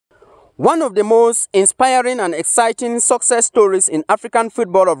One of the most inspiring and exciting success stories in African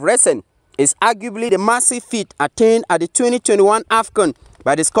football of recent is arguably the massive feat attained at the 2021 Afcon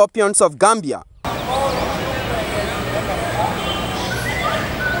by the Scorpions of Gambia.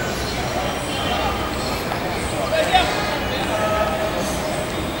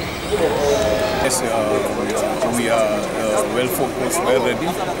 Yes, we are well focused, well ready,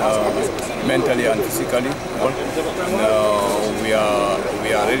 mentally and physically, and we are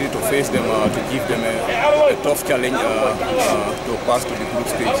ready to face them, to give them a tough challenge to pass to the group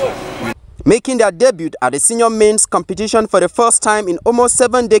stage. Making their debut at the senior men's competition for the first time in almost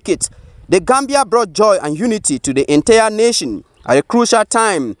 7 decades, the Gambia brought joy and unity to the entire nation at a crucial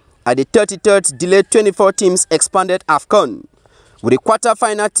time at the 33rd delayed 24 teams expanded Afcon. With a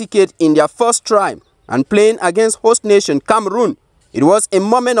quarter-final ticket in their first try and playing against host nation Cameroon, it was a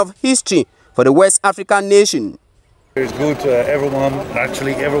moment of history for the West African nation. It's good, everyone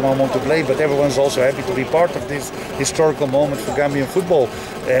wants to play, but everyone's also happy to be part of this historical moment for Gambian football.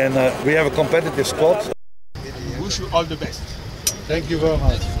 And we have a competitive squad. Wish you all the best. Thank you very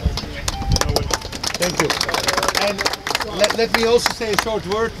much. Thank you. And let me also say a short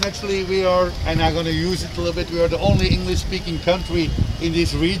word. Naturally, we are, and I'm going to use it a little bit, we are the only English-speaking country in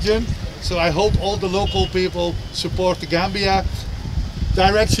this region. So I hope all the local people support the Gambia.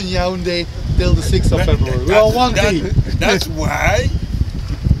 Direction Yaoundé till the 6th of February. We are one team. That's why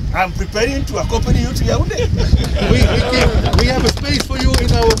I'm preparing to accompany you to Yaoundé. we have a space for you in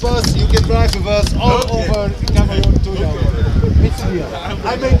our bus. You can drive with us all over Cameroon to Yaoundé. It's a deal.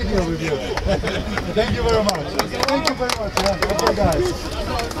 I make a deal with you. Thank you very much. Thank you very much. Okay, guys.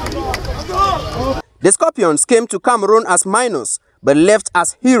 The Scorpions came to Cameroon as minors but left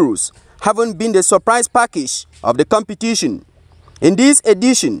as heroes, having been the surprise package of the competition. In this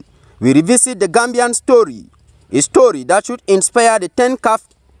edition, we revisit the Gambian story, a story that should inspire the 10 CAF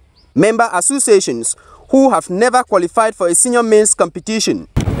member associations who have never qualified for a senior men's competition.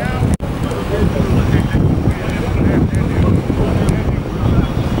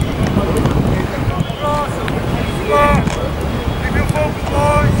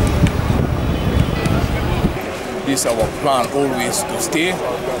 This is our plan always to stay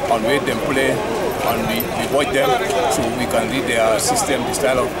and let them play, and we watch them so we can read their system, the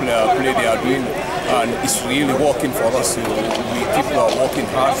style of play they are doing, and it's really working for us. So we keep working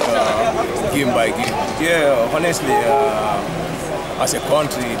hard game by game. Yeah, honestly, as a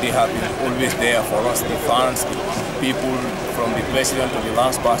country, they have been always there for us, the fans, the people, from the president to the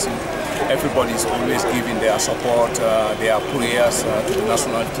last person. Everybody is always giving their support, their prayers to the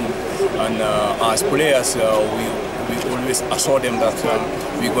national team. And as players, we always assure them that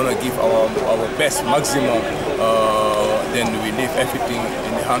we're going to give our best maximum. Then we leave everything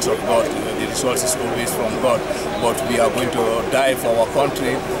in the hands of God. The result is always from God. But we are going to die for our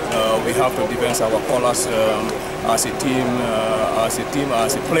country. We have to defend our colors as a team,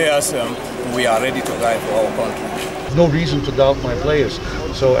 as players. We are ready to die for our country. No reason to doubt my players.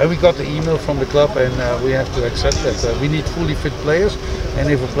 So we got the email from the club, and we have to accept that. We need fully fit players,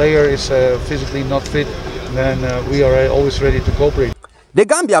 and if a player is physically not fit, then we are always ready to cooperate. The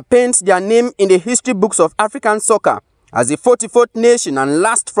Gambia paints their name in the history books of African soccer as the 44th nation and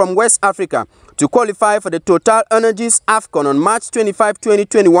last from West Africa to qualify for the Total Energies Afcon on March 25,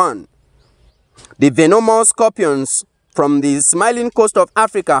 2021. The venomous Scorpions from the smiling coast of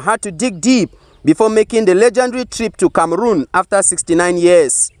Africa had to dig deep before making the legendary trip to Cameroon after 69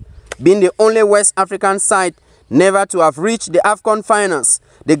 years. Being the only West African side never to have reached the Afcon finals,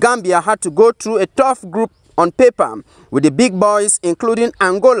 the Gambia had to go through a tough group on paper with the big boys including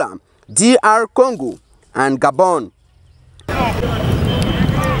Angola, DR Congo and Gabon.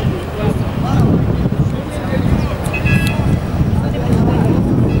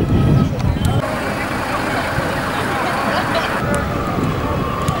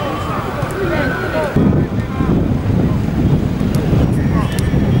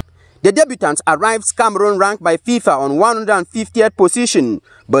 The debutants arrived Cameroon ranked by FIFA on 150th position,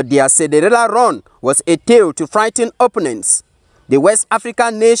 but their Cinderella run was a tale to frighten opponents. The West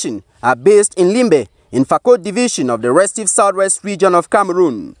African nation are based in Limbe, in Fakot division of the restive southwest region of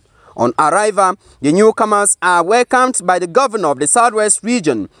Cameroon. On arrival, the newcomers are welcomed by the governor of the southwest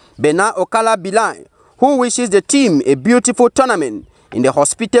region, Bernard Okala Bilai, who wishes the team a beautiful tournament in the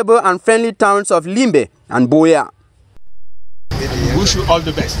hospitable and friendly towns of Limbe and Boya. Wish you all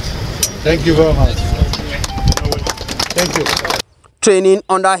the best. Thank you very much. Thank you. Training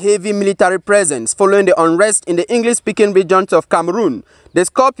under heavy military presence following the unrest in the English-speaking regions of Cameroon, the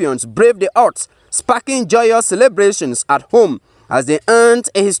Scorpions braved the odds, sparking joyous celebrations at home as they earned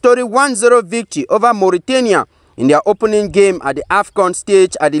a historic 1-0 victory over Mauritania in their opening game at the Afcon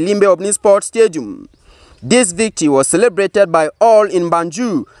stage at the Limbe Omnisport Stadium. This victory was celebrated by all in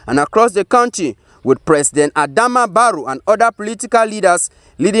Banjul and across the country, with President Adama Barrow and other political leaders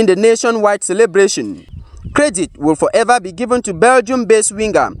leading the nationwide celebration. Credit will forever be given to Belgium-based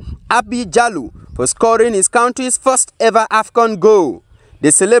winger Abi Jalou for scoring his country's first ever Afcon goal.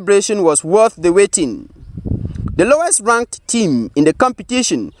 The celebration was worth the waiting. The lowest ranked team in the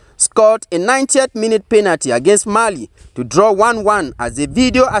competition scored a 90th minute penalty against Mali to draw 1-1 as the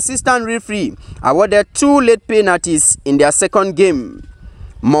video assistant referee awarded 2 late penalties in their second game.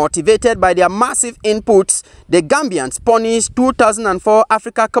 Motivated by their massive inputs, the Gambians punished 2004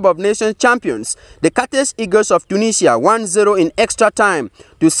 Africa Cup of Nations champions, the Carthage Eagles of Tunisia, 1-0 in extra time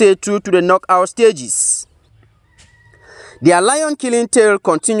to stay true to the knockout stages. Their lion-killing tale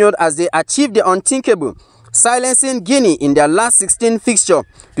continued as they achieved the unthinkable, silencing Guinea in their last 16 fixture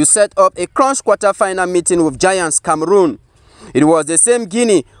to set up a crunch quarter-final meeting with giants Cameroon. It was the same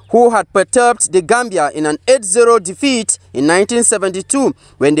Guinea who had perturbed the Gambia in an 8-0 defeat in 1972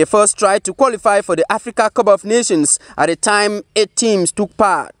 when they first tried to qualify for the Africa Cup of Nations. At the time, 8 teams took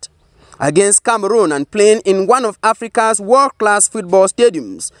part. Against Cameroon and playing in one of Africa's world-class football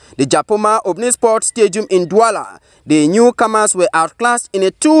stadiums, the Japoma Omnisport Stadium in Douala, the newcomers were outclassed in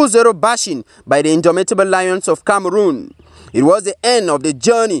a 2-0 bashing by the indomitable Lions of Cameroon. It was the end of the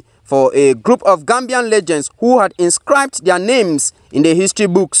journey for a group of Gambian legends who had inscribed their names in the history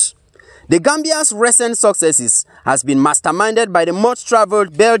books. The Gambia's recent successes has been masterminded by the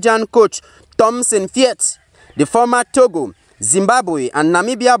much-traveled Belgian coach Tom Saintfiet. The former Togo, Zimbabwe and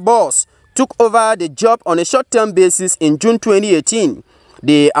Namibia boss took over the job on a short-term basis in June 2018.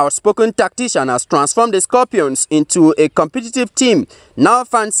 The outspoken tactician has transformed the Scorpions into a competitive team, now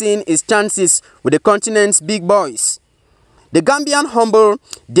fancying its chances with the continent's big boys. The Gambian humble,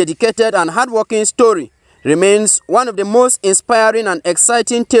 dedicated and hardworking story remains one of the most inspiring and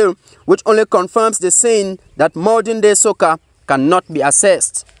exciting tales, which only confirms the saying that modern-day soccer cannot be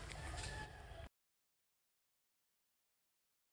assessed.